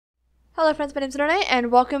Hello friends, my name's Lunernight,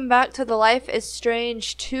 and welcome back to The Life is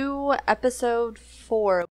Strange 2, Episode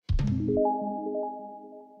 4.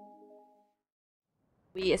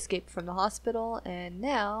 We escaped from the hospital, and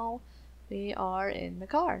now we are in the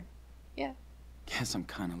car. Yeah. Guess I'm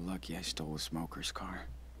kinda lucky I stole a smoker's car.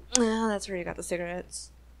 Oh, that's where you got the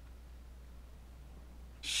cigarettes.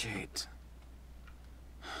 Shit.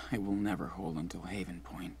 It will never hold until Haven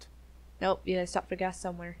Point. Nope, you gotta stop for gas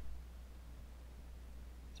somewhere.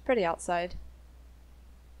 It's pretty outside.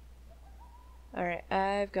 Alright,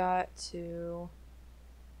 I've got to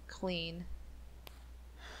clean.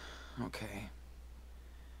 Okay.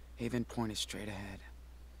 Haven Point is straight ahead.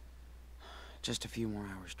 Just a few more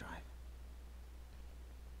hours drive.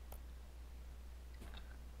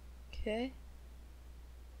 Okay.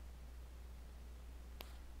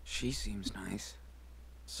 She seems nice.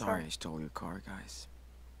 Sorry I stole your car, guys.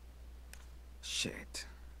 Shit.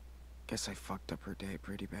 Guess I fucked up her day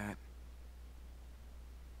pretty bad.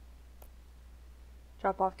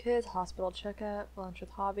 Drop off kids, hospital checkup, lunch with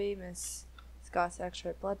hobby, Miss Scott's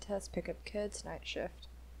extra blood test, pick up kids, night shift.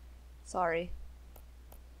 Sorry.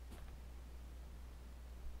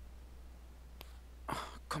 Oh,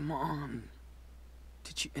 come on.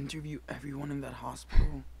 Did you interview everyone in that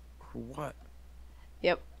hospital? Or what?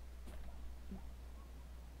 Yep.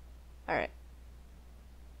 Alright.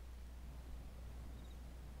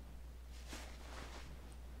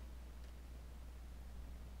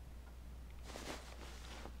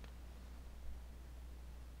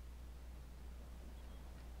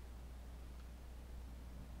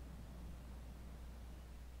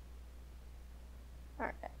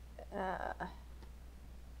 Alright.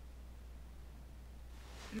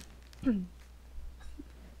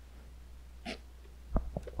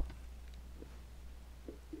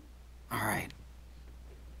 Alright.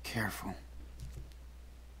 Careful.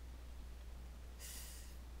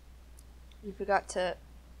 You forgot to...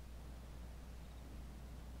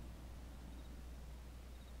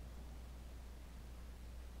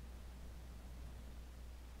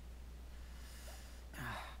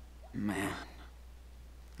 Man.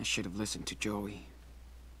 I should have listened to Joey.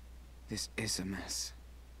 This is a mess.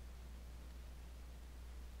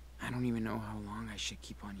 I don't even know how long I should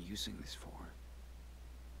keep on using this for.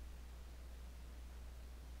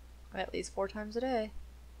 At least 4 times a day.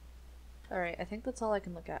 Alright, I think that's all I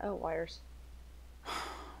can look at. Oh, wires.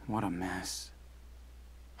 What a mess.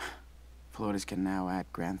 Floaters can now add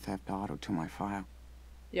Grand Theft Auto to my file.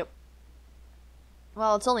 Yep.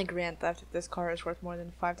 Well, it's only grand theft if this car is worth more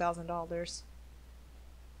than $5,000.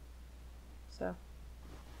 So.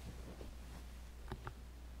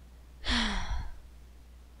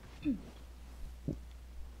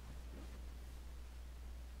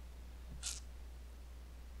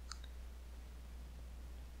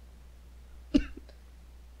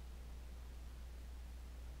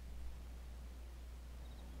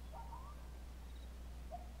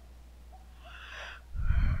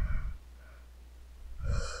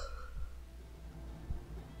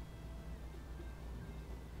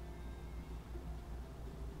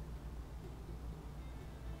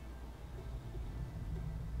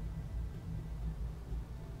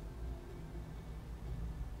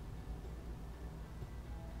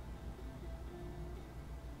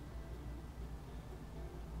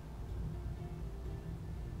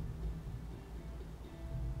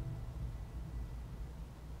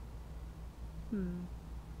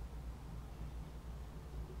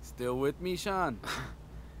 Still with me, Sean?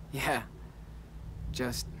 Yeah.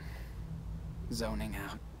 Just zoning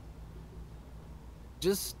out.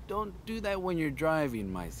 Just don't do that when you're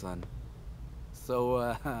driving, my son.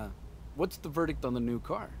 So, what's the verdict on the new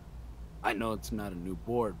car? I know it's not a new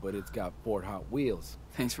board, but it's got 4 Hot Wheels.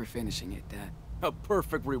 Thanks for finishing it, Dad. A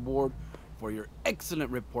perfect reward for your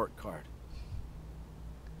excellent report card.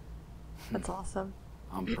 That's awesome.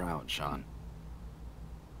 I'm proud, Sean.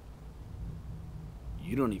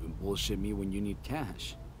 You don't even bullshit me when you need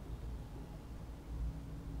cash.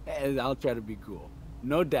 Hey, I'll try to be cool.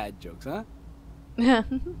 No dad jokes, huh?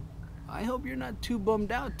 I hope you're not too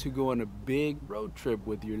bummed out to go on a big road trip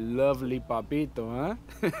with your lovely papito,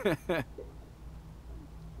 huh?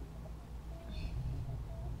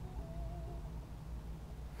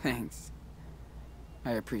 Thanks.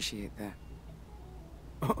 I appreciate that.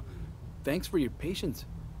 Oh, thanks for your patience,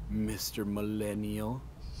 Mr. Millennial.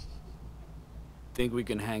 Think we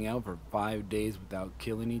can hang out for 5 days without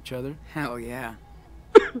killing each other? Hell yeah.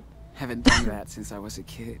 Haven't done that since I was a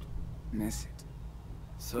kid. Miss it.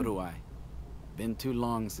 So do I. Been too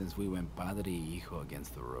long since we went padre y hijo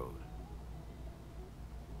against the road.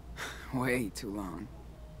 Way too long.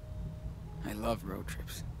 I love road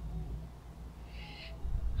trips.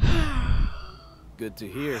 good to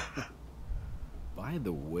hear. By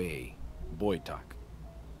the way, boy talk.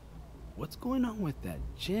 What's going on with that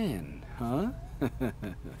gin, huh?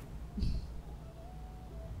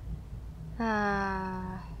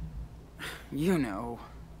 You know.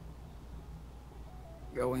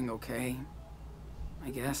 Going okay,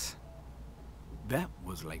 I guess. That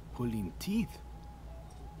was like pulling teeth.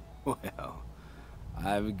 Well,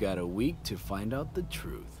 I've got a week to find out the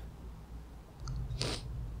truth.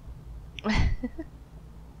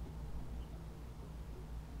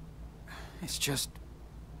 It's just...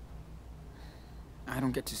 I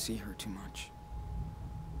don't get to see her too much.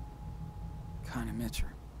 Kinda miss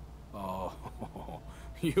her. Oh,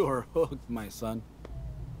 you're hooked, my son.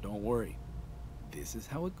 Don't worry. This is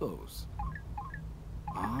how it goes.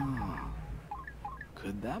 Ah,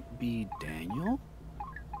 could that be Daniel?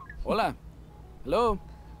 Hola. Hello.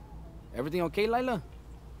 Everything okay, Lila?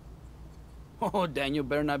 Oh, Daniel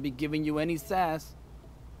better not be giving you any sass.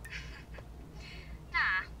 Nah,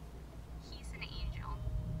 he's an angel.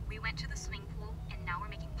 We went to the swimming pool, and now we're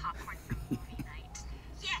making popcorn for movie night.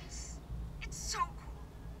 Yes! It's so cool.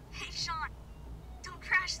 Hey, Sean, don't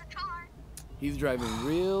crash the car. He's driving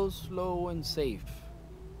real slow and safe,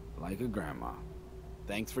 like a grandma.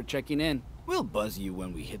 Thanks for checking in. We'll buzz you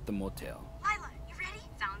when we hit the motel. Lila, you ready?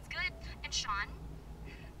 Sounds good. And Sean?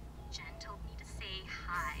 Jen told me to say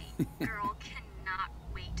hi. Girl cannot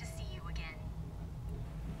wait to see you again.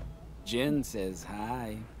 Jen says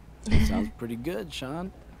hi. Sounds pretty good,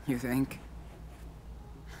 Sean. You think?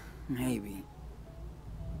 Maybe.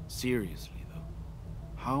 Seriously, though,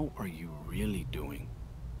 how are you really doing?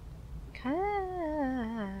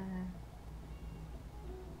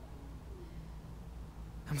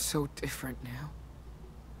 I'm so different now.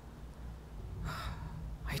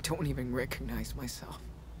 I don't even recognize myself.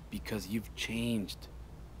 Because you've changed.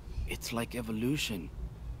 It's like evolution.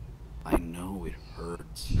 I know it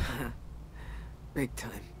hurts. Big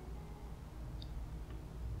time.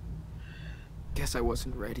 Guess I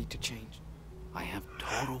wasn't ready to change. I have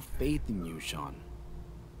total faith in you, Sean.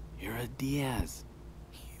 You're a Diaz.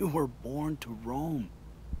 You were born to roam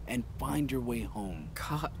and find your way home.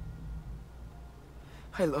 God.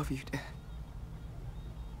 I love you, Dad.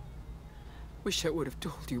 Wish I would have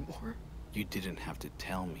told you more. You didn't have to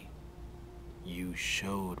tell me. You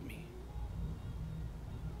showed me.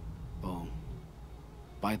 Oh,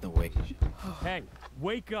 by the way... Hey,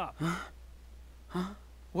 wake up! Huh?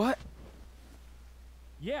 What?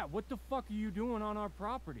 Yeah, what the fuck are you doing on our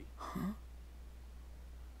property? Huh?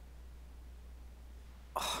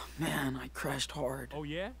 Oh, man, I crashed hard. Oh,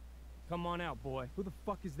 yeah? Come on out, boy. Who the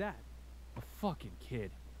fuck is that? A fucking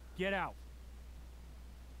kid. Get out.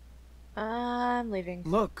 I'm leaving.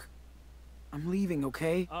 Look, I'm leaving,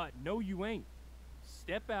 okay? No you ain't.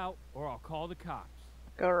 Step out or I'll call the cops.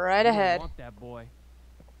 Go right You don't ahead. want that boy.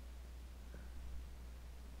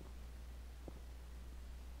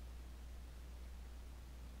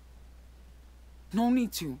 No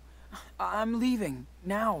need to. I'm leaving,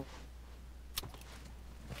 now.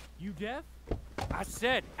 You deaf? I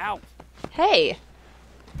said out. Hey,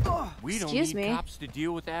 We Excuse don't need me. cops to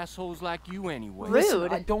deal with assholes like you anyway. Rude.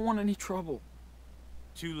 Listen, I don't want any trouble.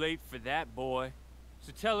 Too late for that, boy.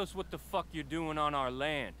 So tell us what the fuck you're doing on our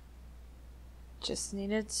land. just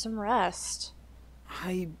needed some rest.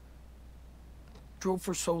 I drove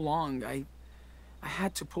for so long. I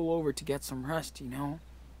had to pull over to get some rest, you know?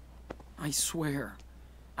 I swear,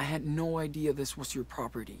 I had no idea this was your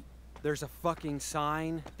property. There's a fucking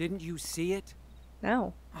sign. Didn't you see it?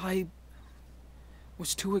 No. I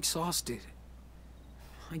was too exhausted.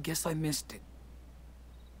 I guess I missed it.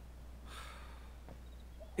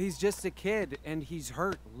 He's just a kid, and he's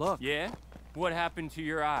hurt. Look. Yeah? What happened to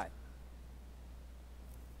your eye?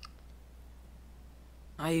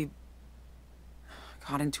 I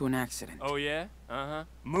got into an accident. Oh yeah? Uh-huh.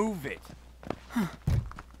 Move it.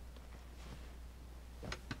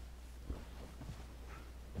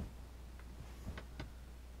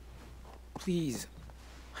 Please,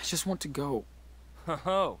 I just want to go.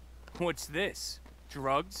 Oh, what's this?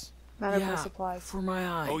 Drugs? Medical Yeah, supplies. for my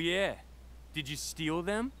eye. Oh yeah. Did you steal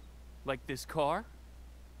them? Like this car?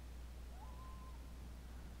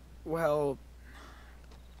 Well,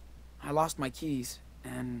 I lost my keys,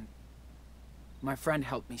 and my friend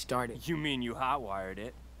helped me start it. You mean you hotwired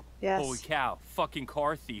it? Yes. Holy cow, fucking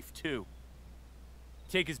car thief too.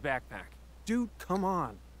 Take his backpack. Dude, come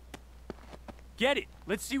on. Get it!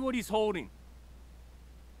 Let's see what he's holding.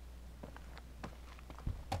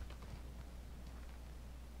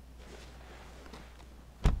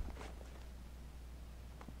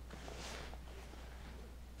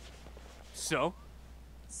 So,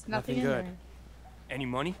 It's Nothing in good. there. any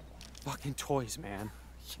money? fucking toys, man.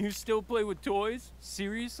 You still play with toys?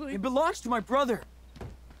 Seriously? It belongs to my brother.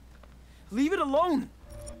 Leave it alone.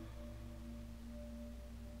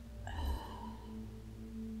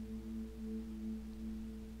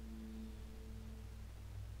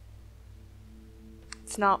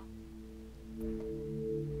 It's not.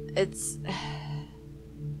 It's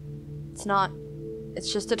not.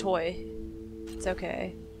 It's just a toy. It's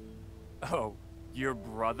okay. Oh, your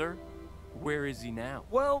brother? Where is he now?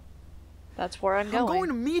 Well, That's where I'm I'm going going.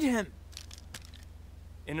 to meet him.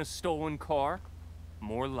 In a stolen car?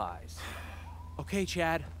 More lies. Okay,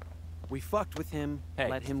 Chad. We fucked with him. Hey.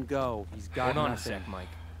 Let him go. He's got Hold on nothing. a sec, Mike.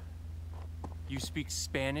 You speak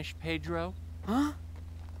Spanish, Pedro? Huh?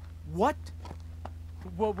 What?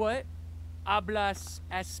 What? Hablas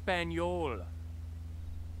español.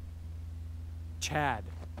 Chad.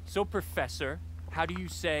 So, Professor, how do you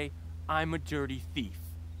say, I'm a dirty thief?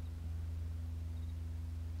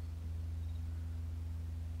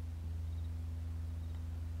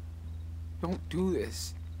 Don't do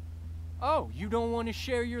this. Oh, you don't want to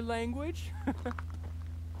share your language?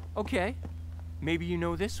 Okay. Maybe you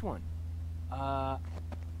know this one.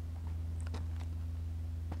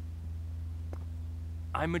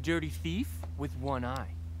 I'm a dirty thief with one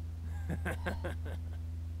eye.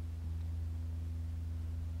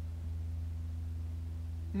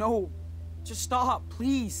 No, just stop,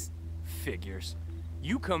 please. Figures.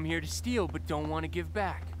 You come here to steal but don't want to give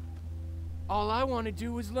back. All I want to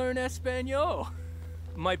do is learn Espanol.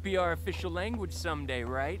 Might be our official language someday,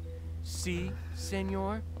 right? Si,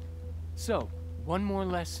 senor? So, one more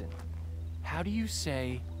lesson. How do you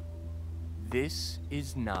say, this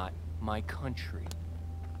is not my country?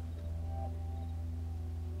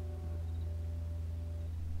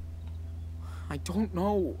 I don't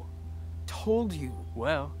know. Told you.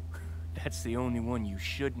 Well, that's the only one you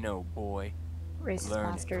should know, boy. Racist Learn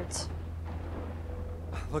it. bastards.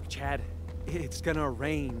 Look, Chad. It's gonna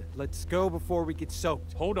rain. Let's go before we get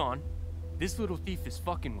soaked. Hold on. This little thief is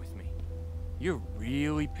fucking with me. You're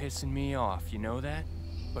really pissing me off, you know that?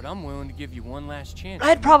 But I'm willing to give you one last chance.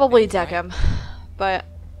 I'd probably deck him, but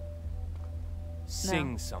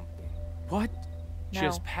Sing something. What? no.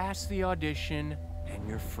 Just pass the audition and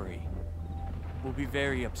you're free. We'll be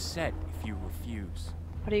very upset if you refuse.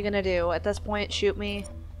 What are you gonna do? At this point, shoot me?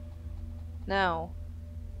 No.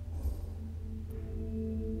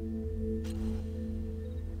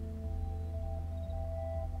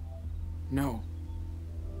 No.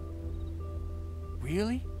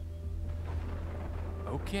 Really?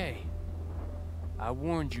 Okay. I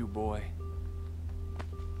warned you, boy.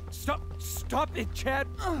 Stop it, Chad.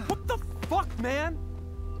 What the fuck, man?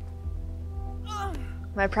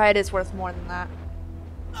 My pride is worth more than that.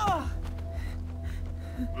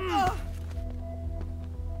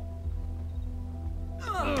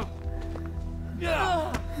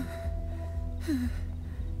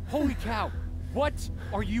 Holy cow! What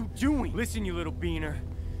are you doing? Listen, you little beaner.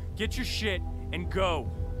 Get your shit and go.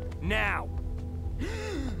 Now!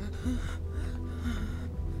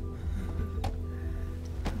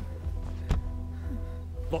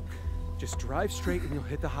 Look, just drive straight and you'll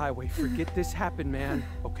hit the highway. Forget this happened, man.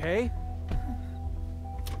 Okay?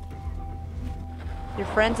 Your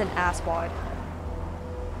friend's an asswad.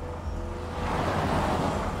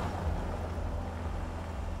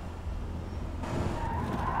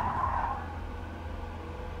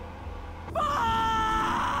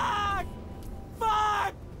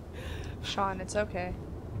 Fuck! Sean, it's okay.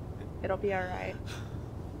 It'll be alright.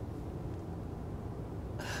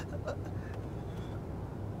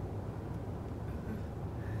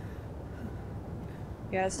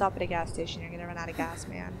 You gotta stop at a gas station. You're gonna run out of gas,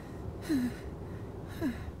 man.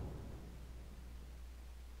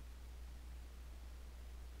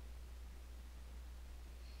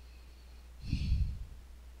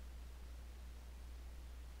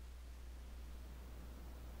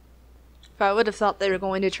 If I would have thought they were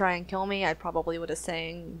going to try and kill me, I probably would have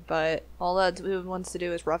sang, but all that dude wants to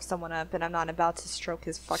do is rough someone up, and I'm not about to stroke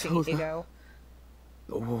his fucking So the- ego.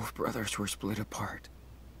 The Wolf brothers were split apart.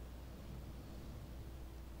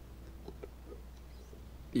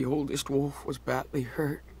 The oldest wolf was badly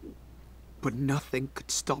hurt, but nothing could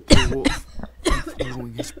stop the wolf from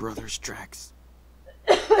following his brother's tracks.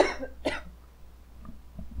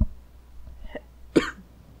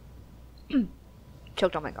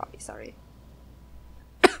 Choked on my coffee, sorry.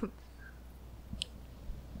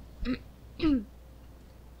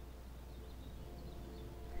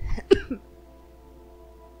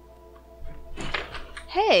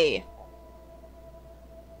 Hey!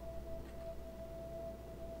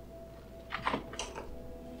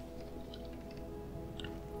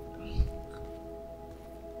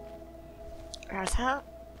 How's that?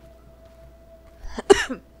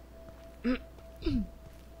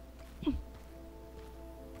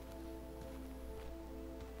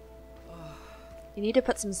 You need to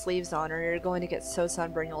put some sleeves on or you're going to get so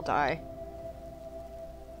sunburned you'll die.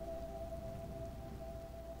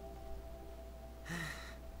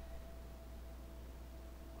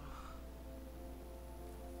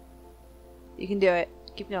 You can do it.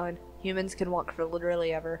 Keep going. Humans can walk for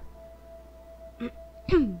literally ever.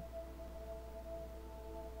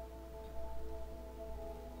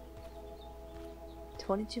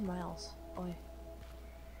 22 miles. Oi.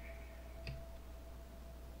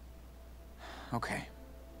 Okay.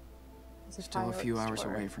 There's a Still a few fireworks hours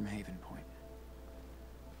store. away from Haven Point.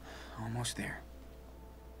 Almost there.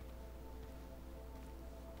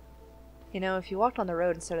 You know, if you walked on the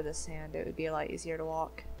road instead of the sand, it would be a lot easier to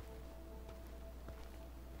walk.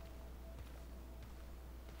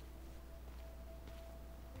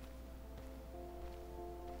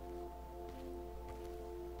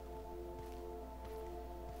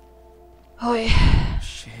 Oi.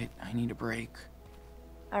 Shit, I need a break.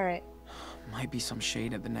 Alright. Might be some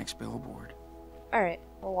shade at the next billboard. Alright,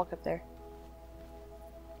 we'll walk up there.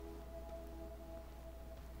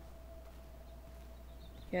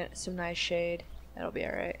 Get some nice shade. That'll be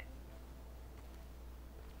alright.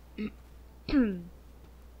 But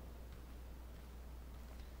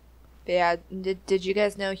yeah, did you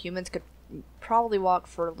guys know humans could probably walk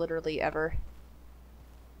for literally ever?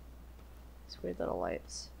 These weird little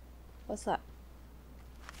lights. What's that?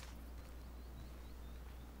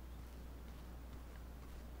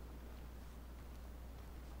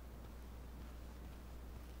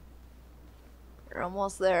 You're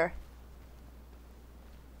almost there.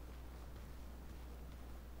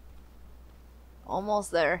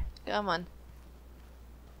 Almost there. Come on.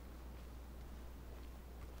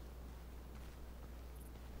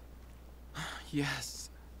 Yes.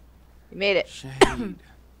 You made it. Shade.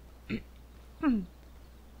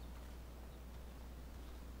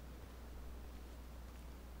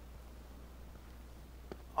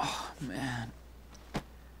 Oh, man.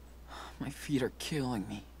 My feet are killing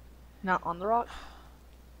me. Not on the rock?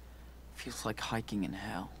 Feels like hiking in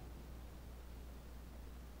hell.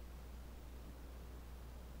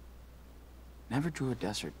 Never drew a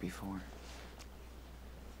desert before.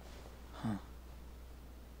 Huh.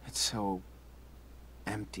 It's so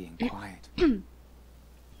empty and quiet.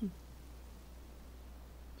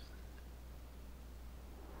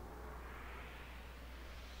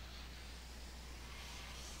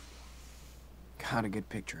 Got a good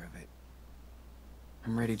picture of it.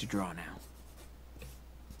 I'm ready to draw now.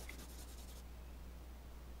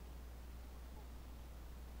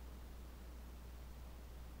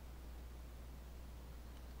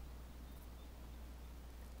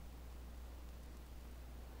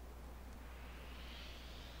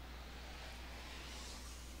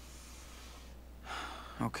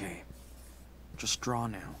 Okay. Just draw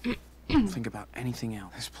now. Don't think about anything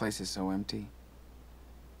else. This place is so empty.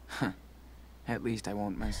 Huh. At least I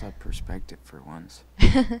won't mess up perspective for once.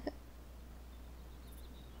 I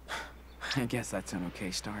guess that's an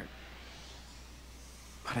okay start.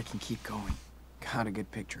 But I can keep going. Got a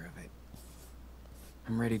good picture of it.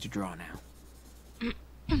 I'm ready to draw now.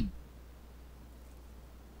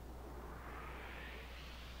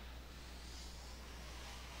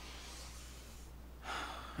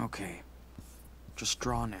 Okay. Just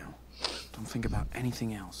draw now. Don't think about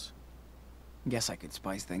anything else. Guess I could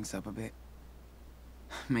spice things up a bit.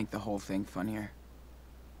 Make the whole thing funnier.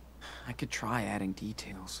 I could try adding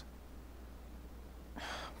details.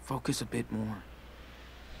 Focus a bit more.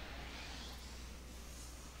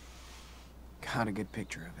 Got a good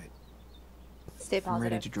picture of it. Stay positive. I'm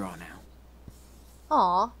ready to draw now.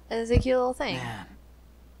 Aw, that is a cute little thing. Man.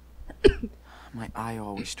 My eye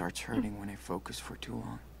always starts hurting when I focus for too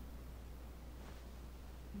long.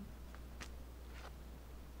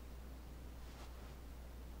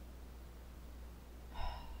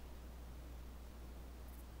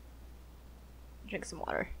 Drink some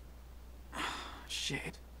water.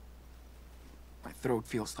 Shit. My throat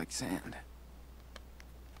feels like sand.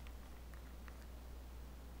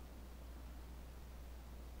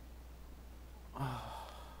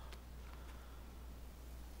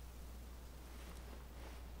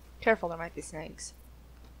 Careful, there might be snakes.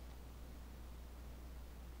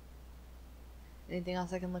 Anything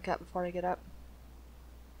else I can look at before I get up?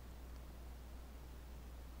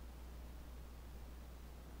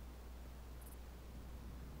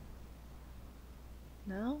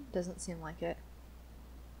 No? Doesn't seem like it.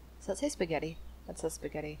 Does that say spaghetti? That says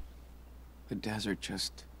spaghetti. The desert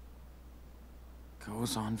just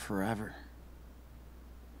goes on forever.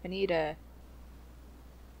 I need a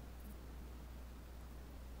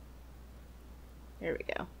Here we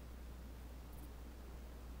go.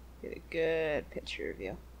 Get a good picture of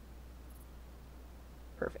you.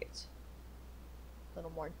 Perfect. A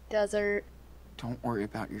little more desert. Don't worry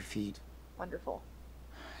about your feet. Wonderful.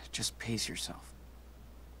 Just pace yourself.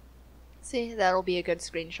 See, that'll be a good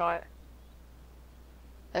screenshot.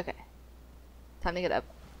 Okay. Time to get up.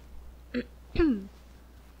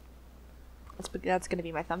 That's gonna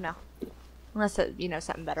be my thumbnail. Unless, you know,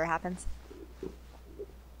 something better happens.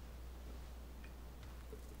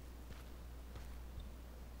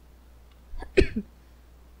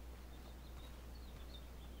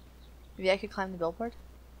 Maybe I could climb the billboard?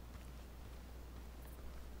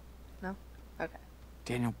 No? Okay.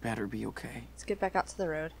 Daniel better be okay. Let's get back out to the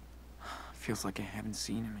road. Feels like I haven't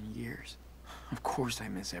seen him in years. Of course I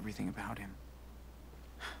miss everything about him.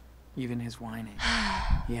 Even his whining.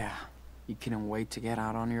 Yeah, you couldn't wait to get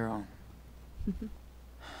out on your own.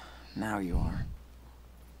 Now you are.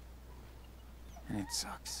 And it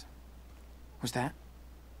sucks. Was that?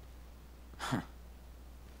 Huh.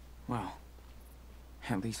 Well,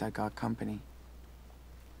 at least I got company.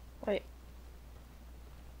 Wait.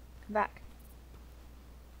 Come back.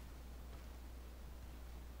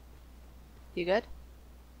 You good?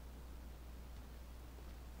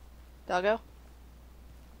 Doggo?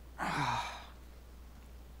 I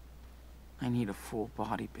need a full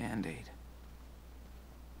body band-aid.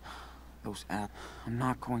 Those I'm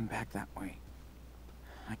not going back that way.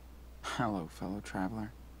 Hello, fellow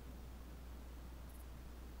traveler.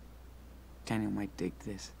 Daniel might dig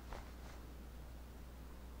this.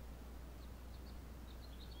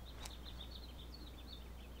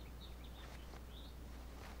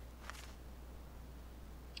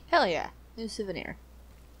 Hell yeah. New souvenir.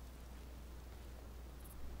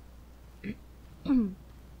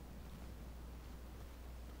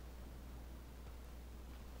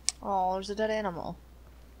 Oh, there's a dead animal.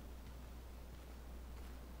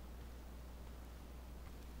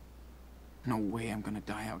 No way I'm gonna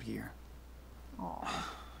die out here. Oh.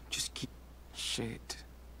 Just keep... Shit.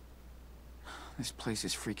 This place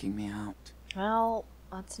is freaking me out. Well,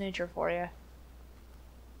 that's nature for you.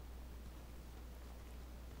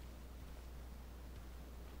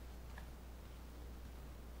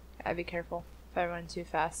 Gotta be careful. If I run too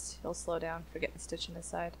fast, he'll slow down, forget the stitch in his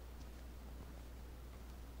side.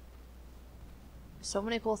 So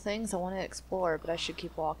many cool things I want to explore, but I should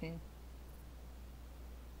keep walking.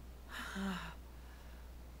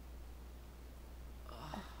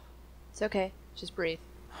 It's okay. Just breathe.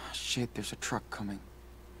 Shit, there's a truck coming.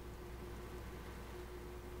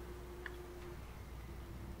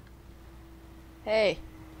 Hey.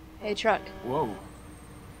 Hey, truck. Whoa.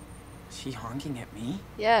 Is he honking at me?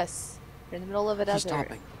 Yes. You're in the middle of a He's desert.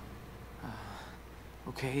 stopping.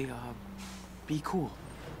 Okay, be cool.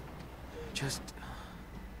 Just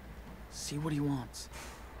see what he wants.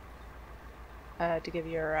 To give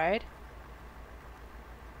you a ride?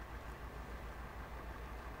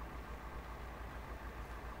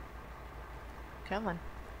 Come on.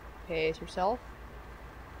 Pace yourself.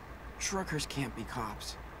 Truckers can't be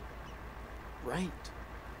cops. Right?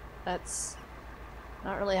 That's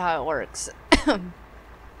not really how it works. Come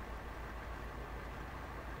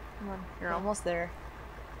on, you're almost there.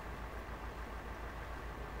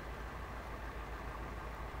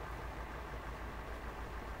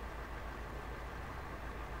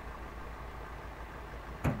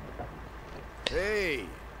 Hey,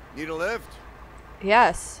 need a lift?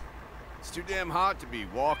 Yes. It's too damn hot to be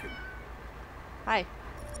walking. Hi.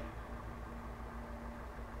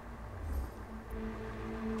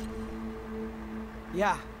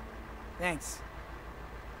 Yeah. Thanks.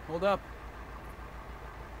 Hold up.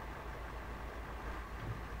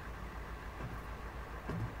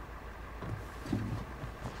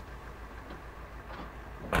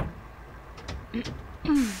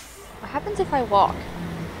 What happens if I walk?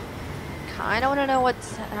 Kinda wanna know what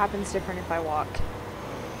happens different if I walk.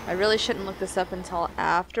 I really shouldn't look this up until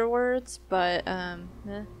afterwards, but, eh.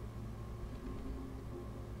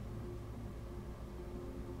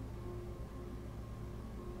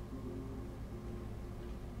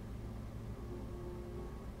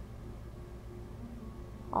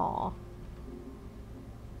 Aw.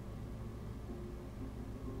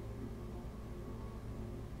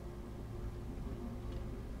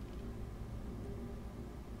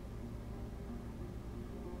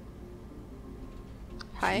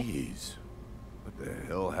 Hi. Jeez, what the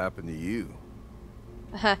hell happened to you?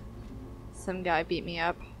 Some guy beat me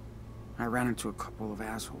up. I ran into a couple of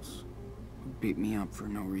assholes who beat me up for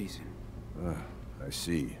no reason. I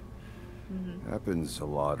see. Happens a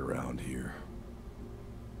lot around here.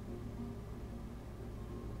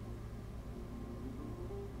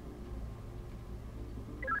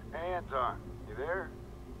 Anton, you there?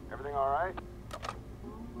 Everything alright?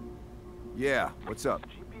 Yeah, what's up?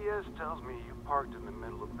 GPS tells me you parked in the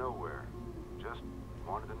middle of nowhere. Just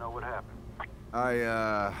wanted to know what happened.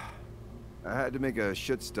 I had to make a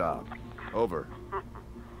shit stop. Over.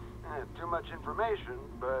 Too much information,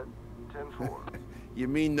 but 10-4. You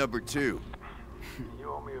mean number 2? You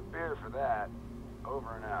owe me a beer for that.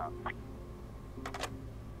 Over and out.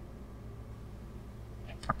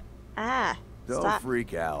 Ah, Don't stop.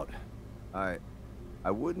 freak out. I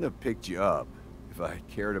wouldn't have picked you up if I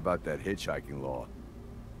cared about that hitchhiking law.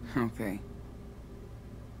 Okay.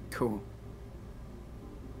 Cool.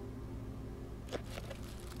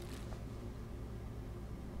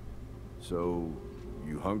 So,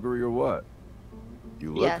 you hungry or what?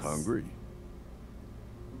 You look Yes. hungry.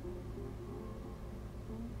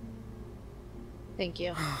 Thank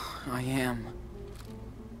you. I am.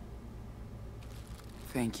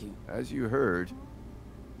 Thank you. As you heard,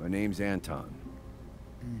 my name's Anton.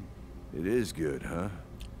 It is good, huh?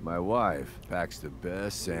 My wife packs the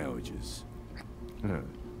best sandwiches.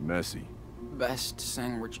 Messy. Best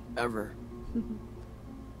sandwich ever.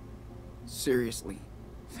 Seriously.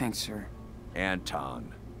 Thanks, sir.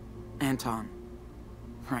 Anton. Anton.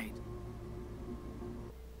 Right.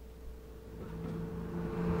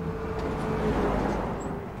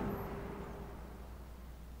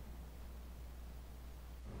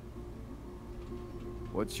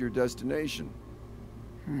 What's your destination?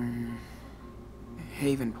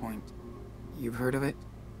 Haven Point. You've heard of it?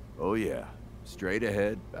 Oh yeah, straight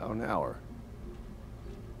ahead, about an hour.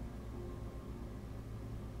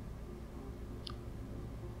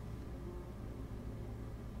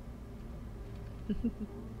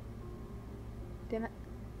 Damn it.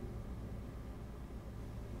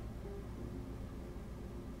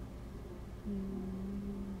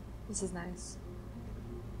 This is nice.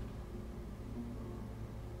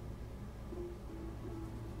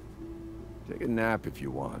 Take a nap if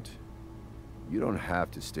you want. You don't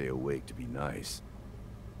have to stay awake to be nice.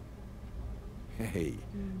 Hey,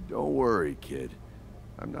 don't worry, kid.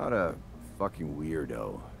 I'm not a fucking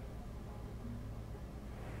weirdo.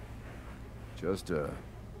 Just a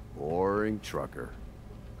boring trucker.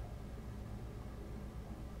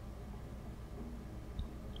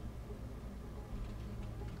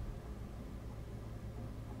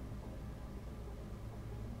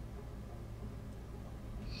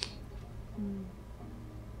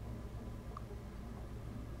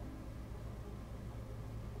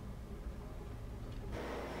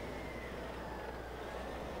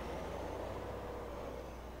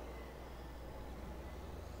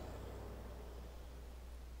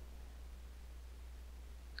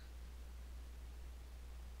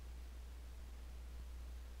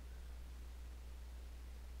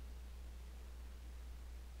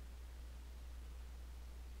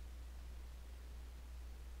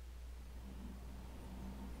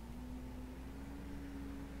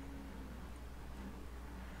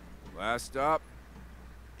 Last stop,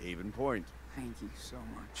 Haven Point. Thank you so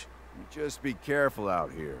much. You just be careful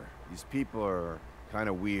out here. These people are kind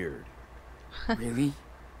of weird. Really?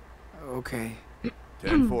 Okay.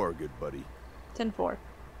 10-4, good buddy. 10-4.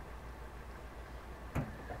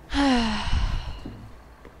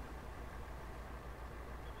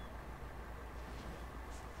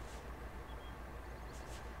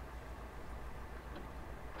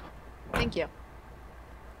 Thank you.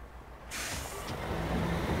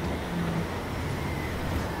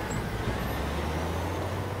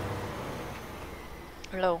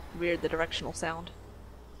 Hello, weird the directional sound.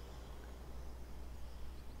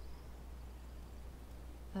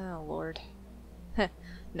 Oh lord.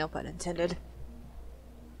 No pun intended.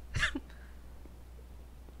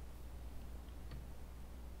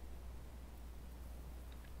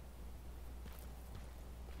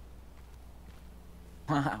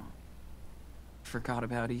 Wow. Forgot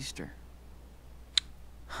about Easter.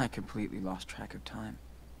 I completely lost track of time.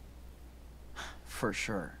 For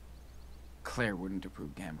sure. Claire wouldn't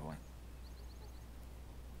approve gambling.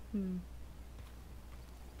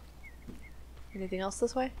 Anything else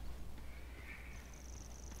this way?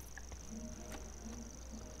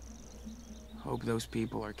 Hope those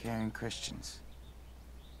people are caring Christians.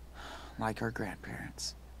 Like our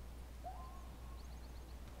grandparents.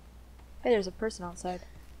 Hey, there's a person outside.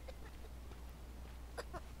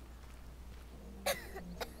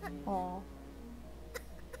 Aw.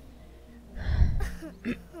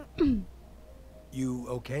 You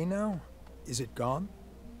okay now? Is it gone?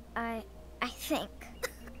 I think.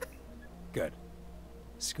 Good.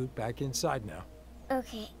 Scoot back inside now.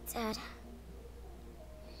 Okay, Dad.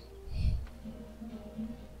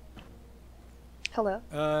 Hello.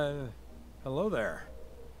 Hello there.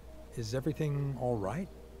 Is everything all right?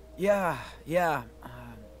 Yeah, yeah.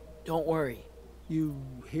 Don't worry. You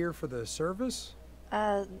here for the service?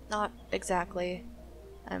 Not exactly.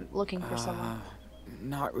 I'm looking for someone.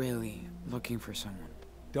 Not really looking for someone.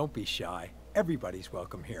 Don't be shy. Everybody's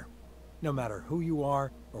welcome here, no matter who you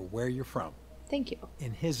are or where you're from. Thank you.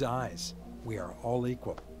 In his eyes, we are all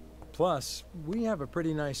equal. Plus, we have a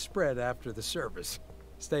pretty nice spread after the service.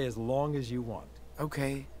 Stay as long as you want.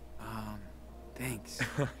 Okay, thanks.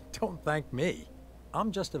 Don't thank me.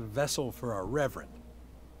 I'm just a vessel for our reverend.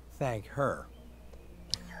 Thank her.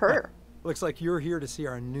 Her? Looks like you're here to see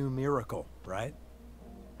our new miracle, right?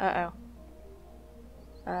 Uh-oh.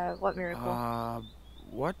 What miracle?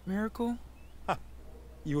 What miracle?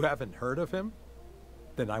 You haven't heard of him?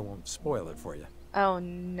 Then I won't spoil it for you. Oh,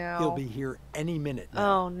 no. He'll be here any minute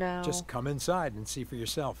now. Oh, no. Just come inside and see for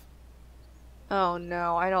yourself. Oh,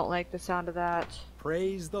 no. I don't like the sound of that.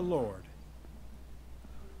 Praise the Lord.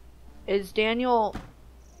 Is Daniel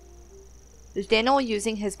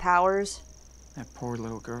using his powers? That poor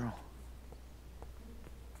little girl.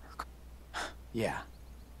 Yeah.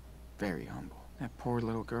 Very humble. That poor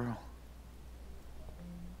little girl.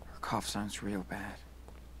 Her cough sounds real bad.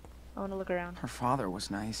 I want to look around. Her father was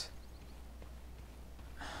nice.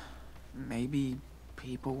 Maybe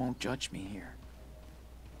people won't judge me here.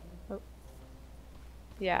 Oh.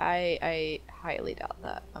 Yeah, I highly doubt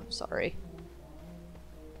that. I'm sorry.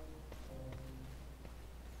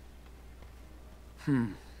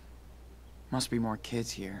 Must be more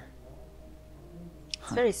kids here.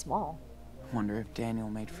 It's very small. Wonder if Daniel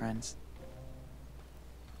made friends.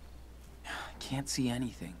 Can't see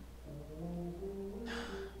anything.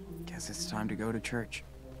 Guess it's time to go to church.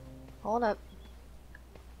 Hold up.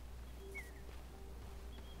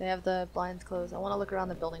 They have the blinds closed. I want to look around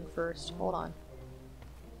the building first. Hold on.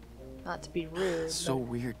 Not to be rude. It's so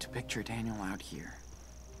weird to picture Daniel out here.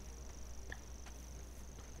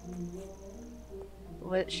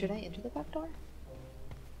 What, should I enter the back door?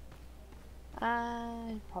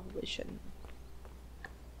 I probably shouldn't.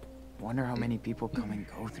 Wonder how many people come and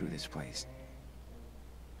go through this place.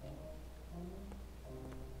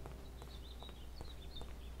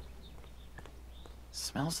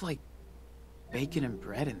 Smells like bacon and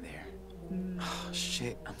bread in there. Oh,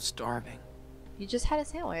 shit, I'm starving. You just had a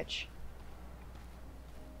sandwich.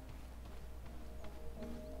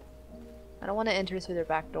 I don't want to enter through their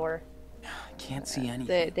back door. I can't see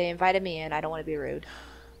anything. They invited me in. I don't want to be rude.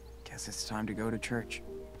 Guess it's time to go to church.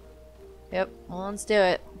 Yep, well, let's do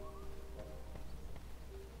it.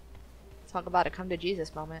 Talk about a come to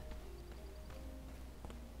Jesus moment.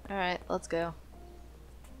 Alright, let's go.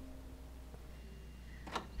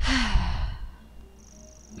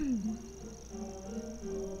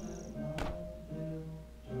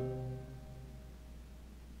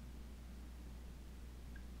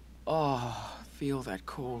 Oh, feel that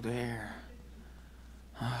cold air.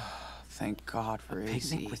 Thank God for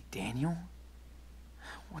AC. Picnic with Daniel?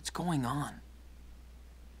 What's going on?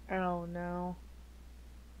 Oh no.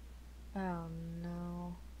 Oh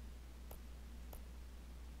no.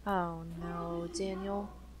 Oh no, Daniel.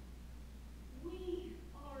 We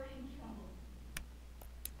are in trouble.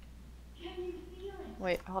 Can you feel it?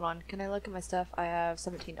 Wait, hold on. Can I look at my stuff? I have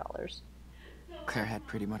 $17. Claire had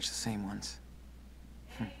pretty much the same ones.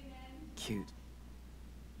 Cute.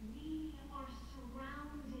 We are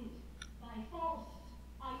surrounded by false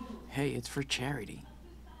idols. Hey, it's for charity.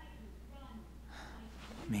 A society run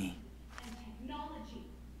by Me. and technology.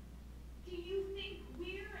 Do you think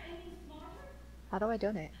we're any smarter? How do I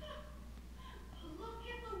donate? Look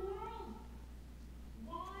at the world.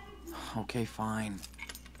 Why do Okay, fine.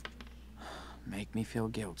 Make me feel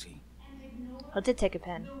guilty. and ignore I did take a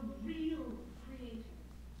pen. the real creator?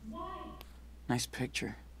 Why? Nice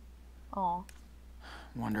picture. Aw.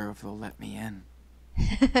 Wonder if they'll let me in.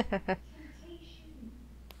 Temptation.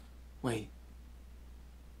 Wait.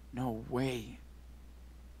 No way.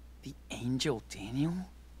 The angel Daniel?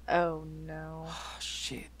 Oh no. Oh,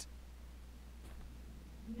 shit.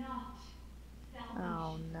 Not salvation.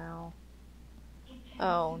 Oh no. It can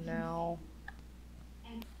Oh seduce no.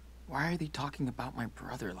 Why are they talking about my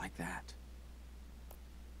brother like that?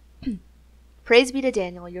 Praise be to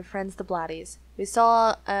Daniel, your friends the Bladdies. We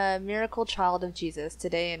saw a miracle child of Jesus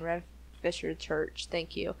today in Rev Fisher Church.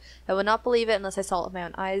 Thank you. I would not believe it unless I saw it with my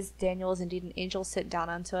own eyes. Daniel is indeed an angel sent down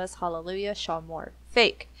unto us. Hallelujah. Shaw Moore.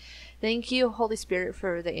 Fake. Thank you, Holy Spirit,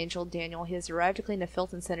 for the angel Daniel. He has arrived to clean the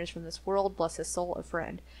filth and sinners from this world. Bless his soul, a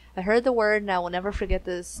friend. I heard the word, and I will never forget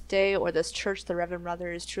this day or this church. The Reverend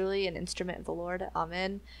Mother is truly an instrument of the Lord.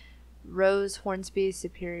 Amen. Rose Hornsby,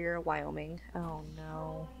 Superior, Wyoming. Oh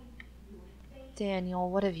no. Daniel,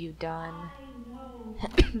 what have you done? I know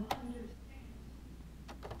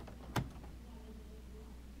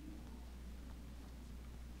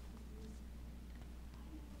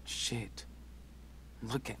Shit.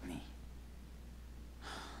 Look at me.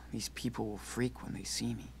 These people will freak when they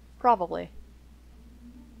see me. Probably.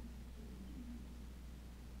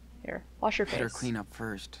 Here, wash your Better face. clean up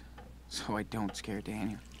first, so I don't scare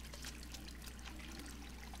Daniel.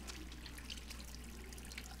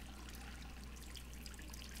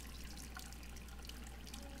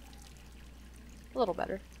 A little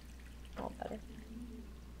better. A little better.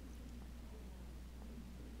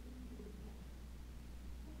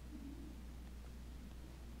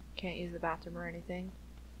 Can't use the bathroom or anything.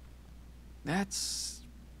 That's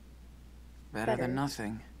better than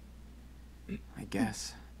nothing, I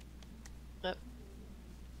guess. Yep.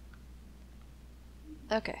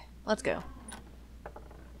 Okay, let's go.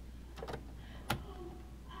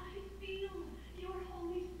 I feel your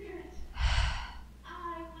Holy Spirit.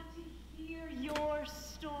 I want to hear your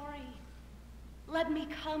story. Let me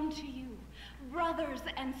come to you, brothers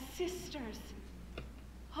and sisters.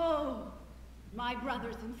 Oh, my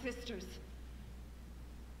brothers and sisters.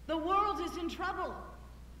 The world is in trouble.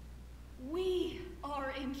 We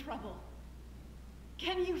are in trouble.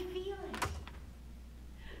 Can you feel it?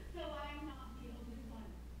 So I'm not the only one.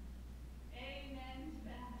 Amen to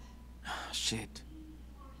that. Shit.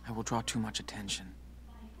 I will draw too much attention.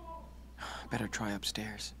 Better try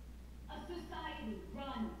upstairs. A society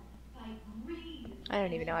run by greed. I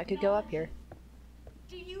don't even know I could go up here.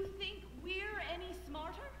 Do you think we're any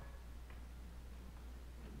smarter?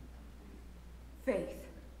 Faith.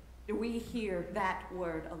 We hear that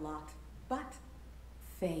word a lot. But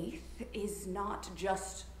faith is not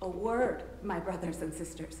just a word, my brothers and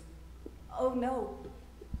sisters. Oh no.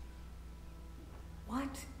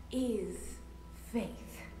 What is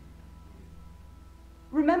faith?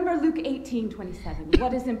 Remember Luke 18:27.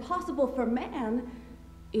 What is impossible for man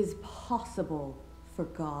is possible for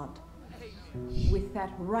God. With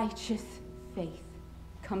that righteous faith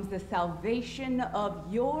comes the salvation of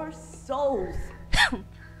your souls.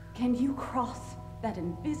 Can you cross that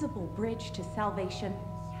invisible bridge to salvation?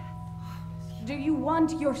 Do you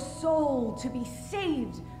want your soul to be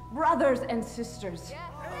saved, brothers and sisters?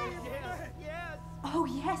 Yes. Oh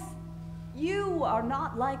yes, you are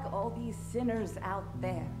not like all these sinners out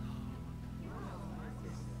there.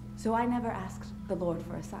 So I never asked the Lord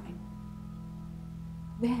for a sign.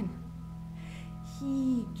 Then,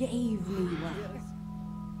 he gave me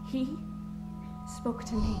one. He spoke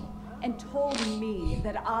to me and told me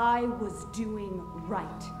that I was doing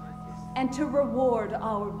right. And to reward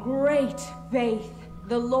our great faith,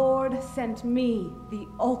 the Lord sent me the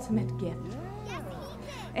ultimate gift.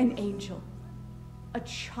 An angel, a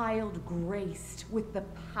child graced with the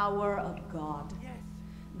power of God.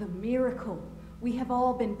 The miracle we have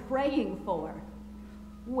all been praying for,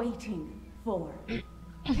 waiting for.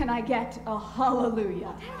 Can I get a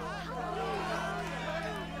hallelujah?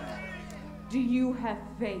 Do you have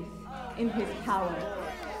faith in his power?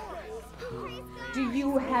 Do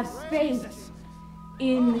you have faith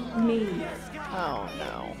in me? Oh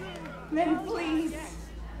no. Then please,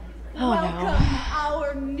 Oh, welcome no.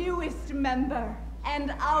 our newest member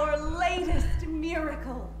and our latest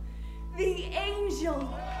miracle, the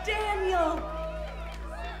angel Daniel.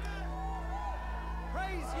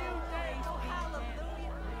 Praise you, Daniel.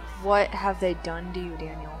 Hallelujah. What have they done to you,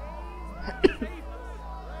 Daniel?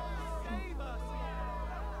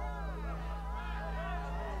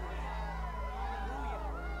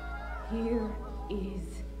 Here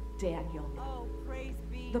is Daniel, Oh, praise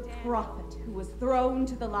be the prophet who was thrown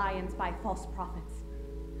to the lions by false prophets.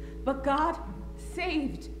 But God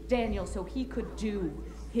saved Daniel so he could do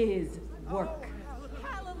his work.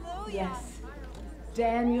 Hallelujah. Yes,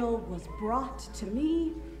 Daniel was brought to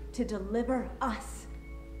me to deliver us,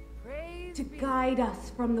 Praise to guide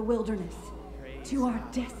us from the wilderness to our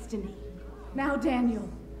destiny. Now Daniel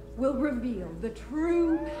will reveal the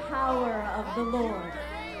true power of the Lord.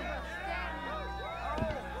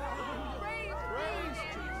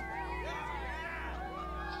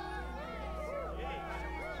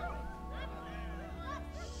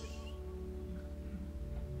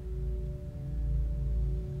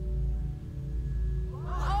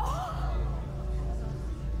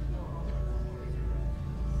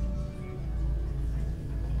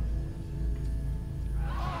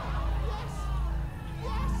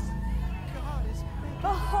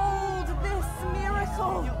 Behold this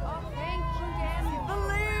miracle! Thank you, Daniel.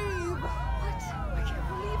 Believe! What? I can't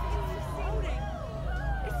believe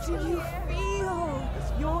it's Do you feel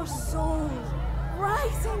your soul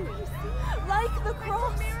rising like the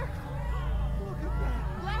cross?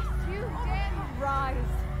 Bless you, Daniel. Rise.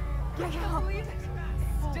 I can't believe it.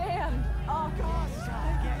 Stand. Oh, God.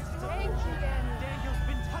 Yes. Thank you, Daniel. Daniel's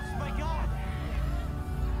been touched by God.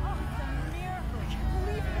 Oh, it's a miracle. I can't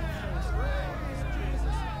believe it.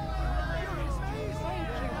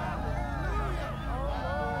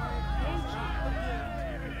 Thank you.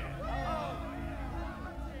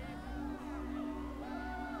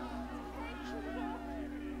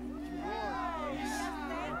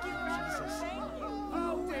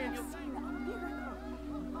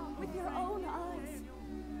 With your own eyes.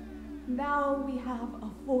 Now we have a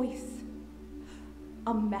voice,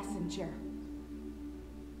 a messenger.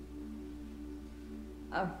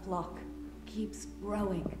 Our flock keeps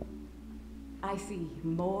growing. I see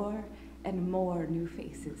more and more new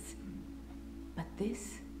faces. But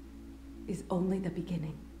this is only the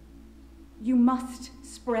beginning. You must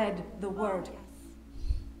spread the word.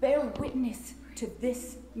 Bear witness to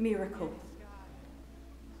this miracle.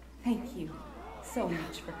 Thank you so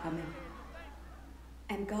much for coming.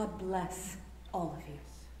 And God bless all of you.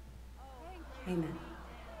 Amen.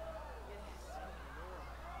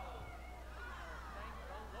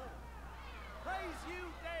 Praise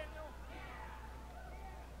you, Daniel.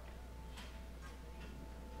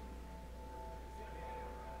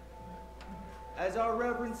 As our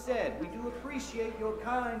Reverend said, we do appreciate your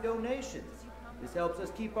kind donations. This helps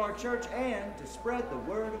us keep our church and to spread the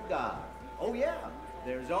word of God. Oh yeah,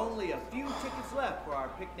 there's only a few tickets left for our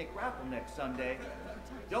picnic raffle next Sunday.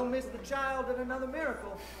 Don't miss the child and another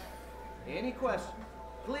miracle. Any questions,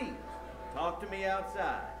 please talk to me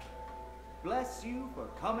outside. Bless you for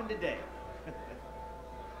coming today.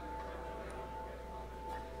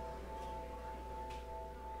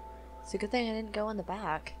 It's a good thing I didn't go in the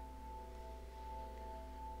back.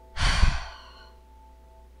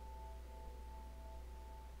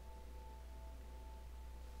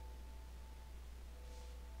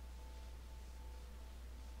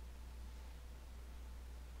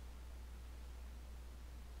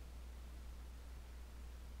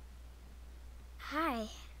 Hi.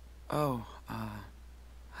 Oh,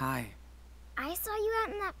 hi. I saw you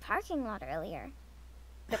out in that parking lot earlier.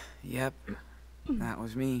 Yep, that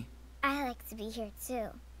was me. I like to be here too.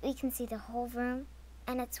 We can see the whole room,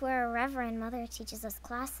 and it's where a Reverend Mother teaches us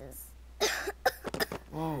classes.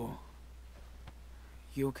 Whoa.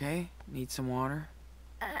 You okay? Need some water?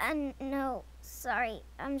 No, sorry.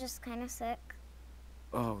 I'm just kind of sick.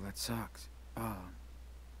 Oh, that sucks.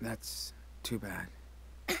 That's too bad.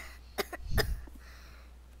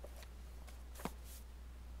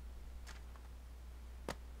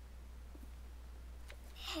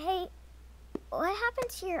 Hey, what happened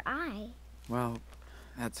to your eye? Well,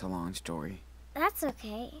 that's a long story. That's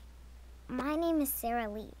okay. My name is Sarah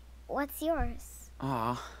Lee. What's yours?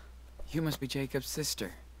 Aw, you must be Jacob's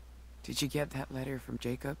sister. Did you get that letter from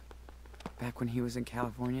Jacob? Back when he was in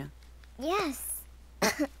California? Yes.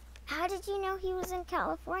 How did you know he was in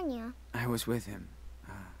California? I was with him.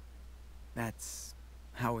 That's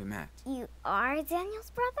how we met. You are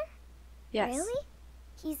Daniel's brother? Yes. Really?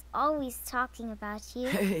 He's always talking about you.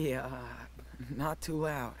 Hey, not too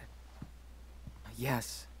loud.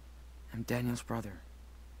 Yes, I'm Daniel's brother,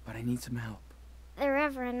 but I need some help. The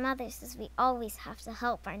Reverend Mother says we always have to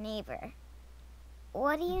help our neighbor.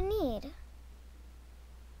 What do you need?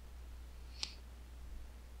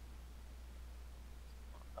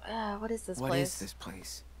 What is this place? What is this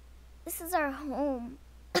place? This is our home.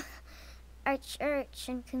 Our church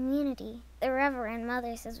and community. The Reverend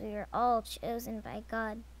Mother says we were all chosen by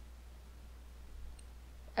God.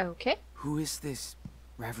 Okay. Who is this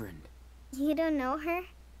Reverend? You don't know her?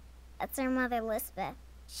 That's our mother, Lisbeth.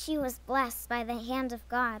 She was blessed by the hand of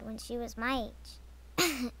God when she was my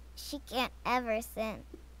age. She can't ever sin.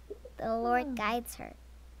 The Lord guides her.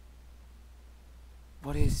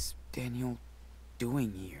 What is Daniel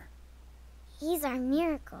doing here? He's our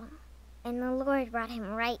miracle, and the Lord brought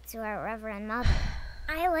him right to our Reverend Mother.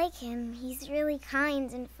 I like him. He's really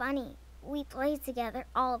kind and funny. We play together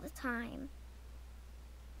all the time.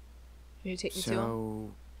 Can you take me to him?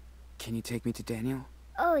 So, can you take me to Daniel?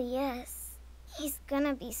 Oh, yes. He's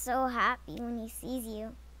gonna be so happy when he sees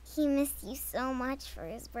you. He missed you so much for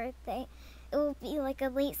his birthday. It will be like a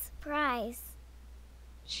late surprise.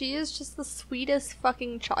 She is just the sweetest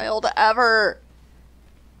fucking child ever.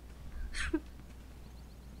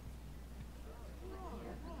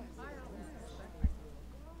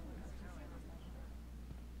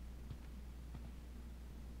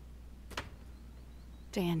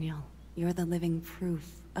 Daniel, you're the living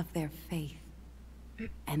proof of their faith.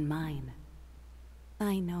 And mine.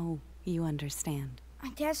 I know you understand. I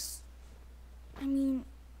mean...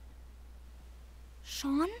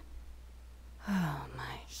 Sean? Oh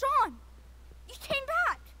my. Sean!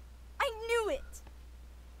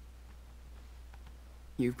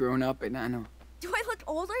 You've grown up, and I know. Do I look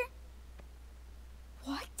older?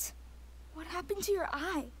 What? What happened to your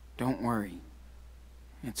eye? Don't worry.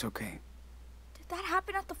 It's okay. Did that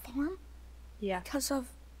happen at the farm? Yeah. Because of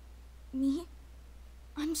me?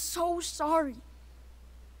 I'm so sorry.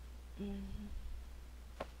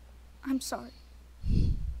 I'm sorry.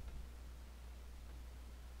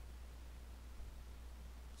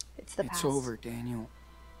 It's the It's past. over, Daniel.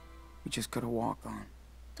 We just gotta walk on.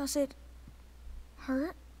 Does it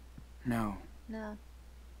hurt? No, No.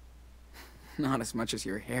 not as much as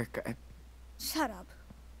your haircut. Shut up.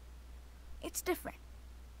 It's different.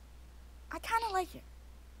 I kind of like it.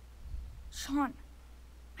 Sean,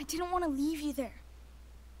 I didn't want to leave you there.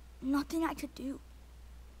 Nothing I could do.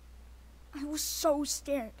 I was so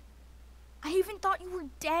scared. I even thought you were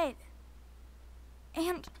dead.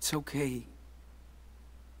 And It's okay.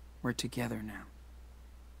 We're together now.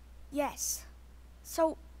 yes.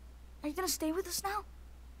 So, are you gonna stay with us now?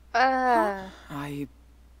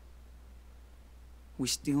 We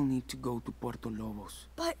still need to go to Puerto Lobos.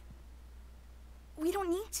 But we don't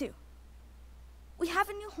need to. We have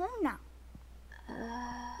a new home now.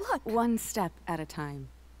 Look. One step at a time,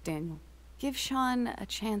 Daniel. Give Sean a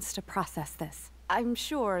chance to process this. I'm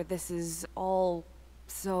sure this is all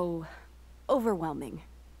so overwhelming.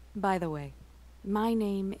 By the way, my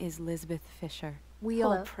name is Lisbeth Fisher. We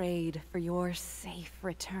all Hello. prayed for your safe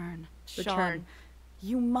return. Sean, Return.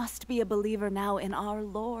 you must be a believer now in our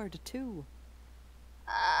Lord, too.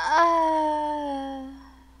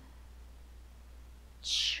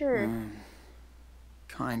 Sure.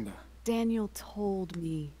 Kinda. Daniel told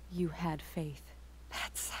me you had faith.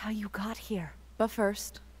 That's how you got here. But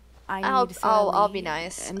first, I need I'll Sally be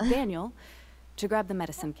nice. and Daniel to grab the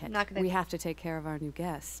medicine kit. Not gonna- We have to take care of our new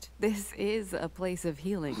guest. This is a place of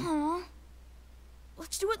healing. Aw.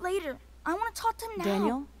 Let's do it later. I want to talk to him now.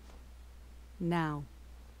 Daniel, now.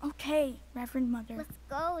 Okay, Reverend Mother. Let's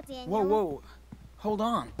go, Daniel. Whoa, whoa. Hold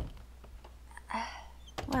on.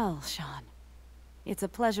 Well, Sean, it's a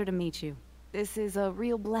pleasure to meet you. This is a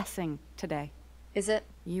real blessing today. Is it?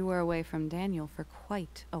 You were away from Daniel for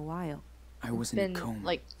quite a while. I was Been in a coma.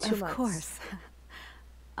 like 2 Of months. course.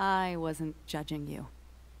 I wasn't judging you.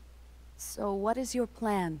 So what is your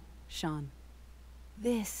plan, Sean?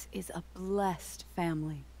 This is a blessed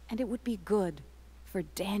family, and it would be good for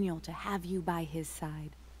Daniel to have you by his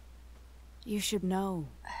side. You should know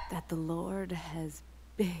that the Lord has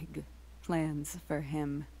big plans for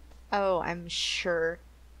him. Oh, I'm sure.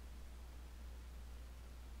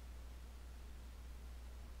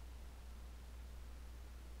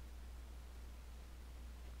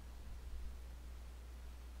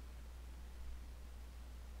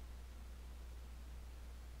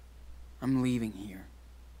 I'm leaving here.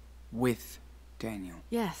 With Daniel.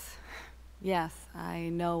 Yes, yes, I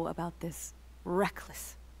know about this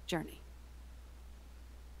reckless journey.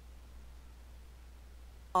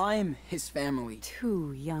 I'm his family.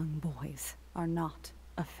 2 young boys are not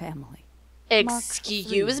a family.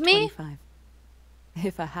 Excuse me? 3:25.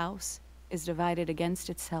 If a house is divided against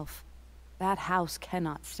itself, that house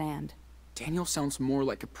cannot stand. Daniel sounds more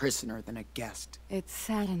like a prisoner than a guest. It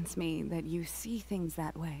saddens me that you see things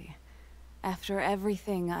that way. After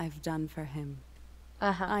everything I've done for him.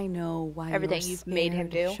 I know why Everything you're you've made him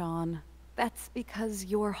scared, do. Sean. That's because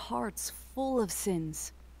your heart's full of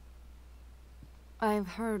sins. I've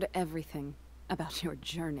heard everything about your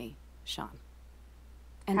journey, Sean.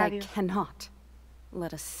 And Have I you? cannot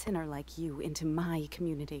let a sinner like you into my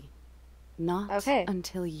community. Not Okay,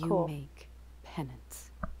 until you cool. make penance.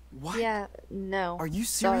 What? Yeah, no. Are you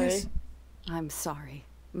serious? Sorry. I'm sorry,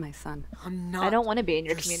 my son. I'm not. I don't want to be in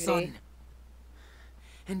your your community. son.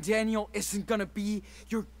 And Daniel isn't gonna be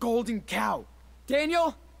your golden cow.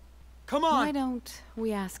 Daniel, come on. Why don't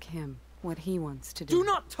we ask him what he wants to do? Do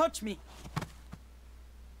not touch me.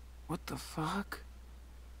 What the fuck?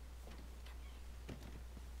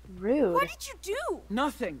 Rude. What did you do?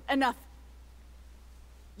 Nothing. Enough.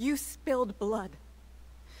 You spilled blood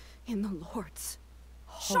in the Lord's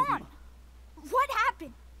home. Sean, what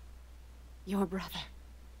happened? Your brother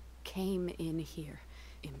came in here,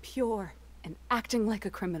 impure and acting like a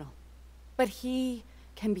criminal. But he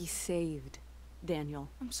can be saved, Daniel.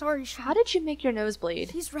 I'm sorry, Sean. How did you make your nose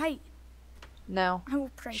bleed? He's right. No. I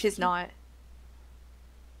will pray. She's for you. not.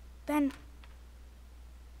 Then,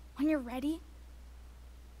 when you're ready,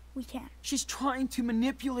 we can. She's trying to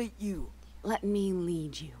manipulate you. Let me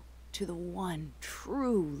lead you to the one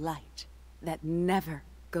true light that never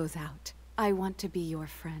goes out. I want to be your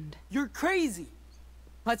friend. You're crazy.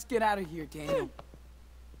 Let's get out of here, Daniel.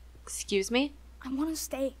 Excuse me? I want to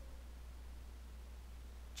stay.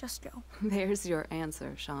 Just go. There's your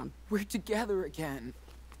answer, Sean. We're together again.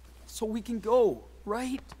 so we can go,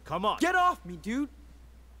 right? Come on. Get off me, dude.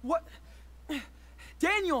 What?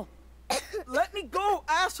 Daniel! Let me go,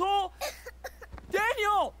 asshole!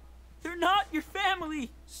 Daniel! They're not your family!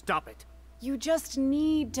 Stop it. You just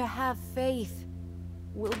need to have faith.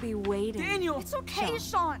 We'll be waiting. Daniel! It's okay,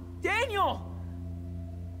 Sean. Daniel!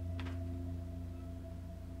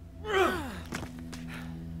 There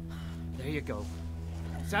you go.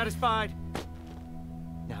 Satisfied?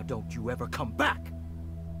 Now don't you ever come back.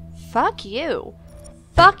 Fuck you.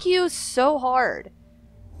 Fuck you so hard.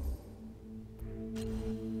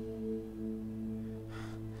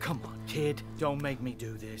 Come on, kid. Don't make me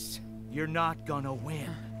do this. You're not gonna win.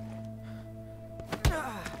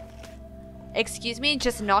 Excuse me,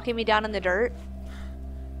 just knocking me down in the dirt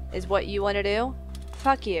is what you want to do?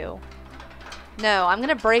 Fuck you. No, I'm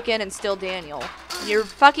gonna break in and steal Daniel. You're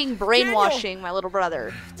fucking brainwashing my little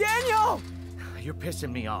brother. Daniel! You're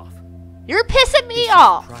pissing me off. You're pissing me This is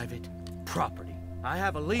off! private property. I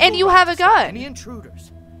have a legal And you right have to a stop gun. any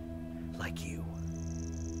intruders like you.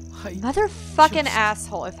 Motherfucking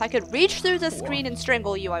asshole. If I could reach through the screen and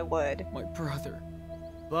strangle you, I would. My brother.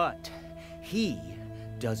 But he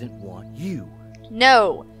doesn't want you.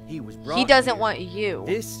 No. He was brought He doesn't here. want you.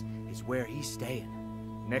 This is where he's staying.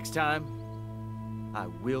 Next time, I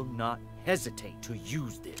will not hesitate to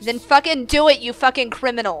use this. Then fucking do it, you fucking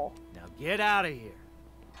criminal. Now get out of here.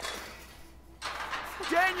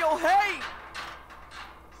 Daniel, hey!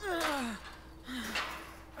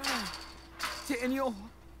 Daniel.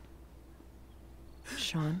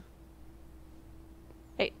 Sean?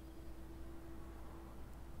 Hey.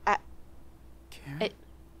 Karen?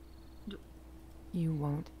 You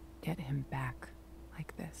won't get him back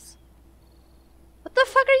like this. What the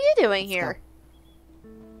fuck are you doing here?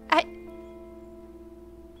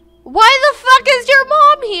 Why the fuck is your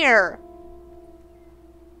mom here?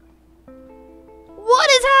 What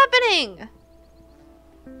is happening?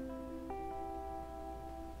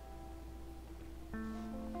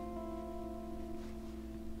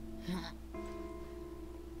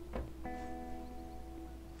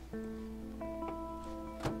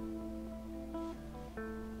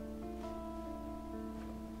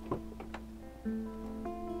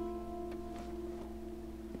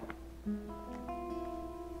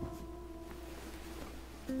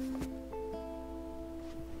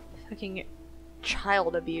 Fucking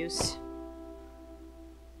child abuse.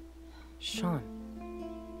 Sean,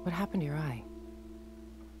 what happened to your eye?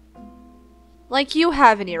 Like you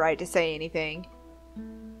have any right to say anything.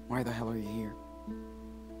 Why the hell are you here?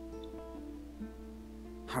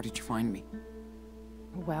 How did you find me?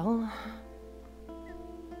 Well,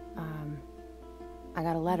 I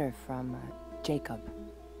got a letter from Jacob.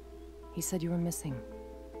 He said you were missing.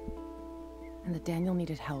 And that Daniel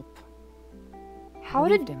needed help. How I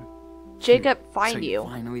did believed him. Jacob find so you?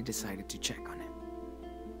 Finally decided to check on him.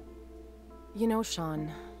 You know,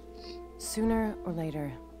 Sean, sooner or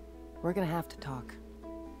later, we're gonna have to talk.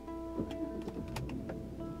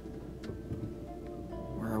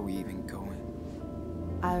 Where are we even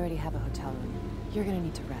going? I already have a hotel room. You're gonna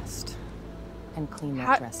need to rest. And clean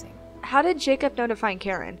that dressing. How did Jacob know to find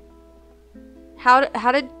Karen? How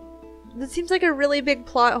did... This seems like a really big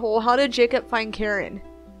plot hole. How did Jacob find Karen?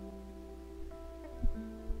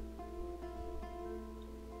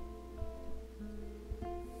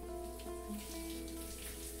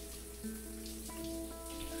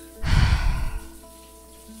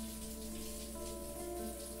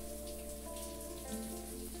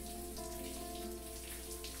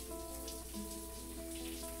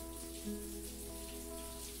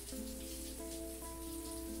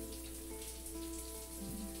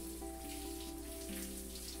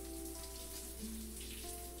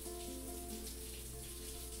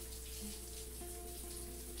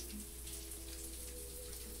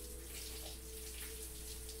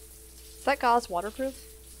 Is that gauze waterproof?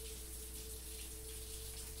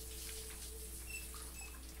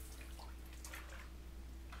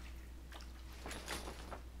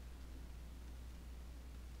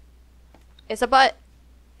 It's a butt.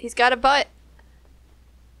 He's got a butt.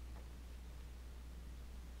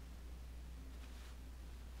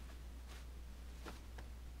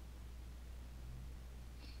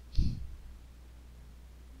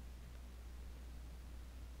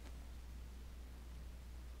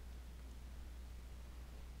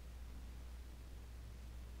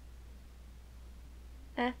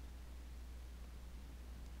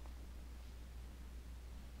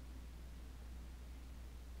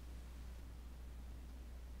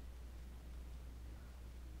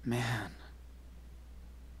 Man.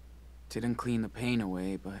 Didn't clean the pain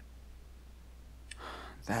away, but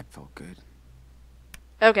that felt good.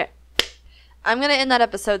 Okay. I'm going to end that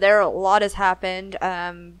episode there. A lot has happened.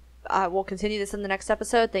 I will continue this in the next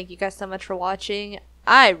episode. Thank you guys so much for watching.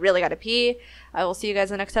 I really got to pee. I will see you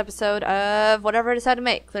guys in the next episode of whatever I decide to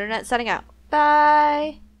make. Lunernight signing out.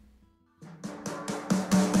 Bye.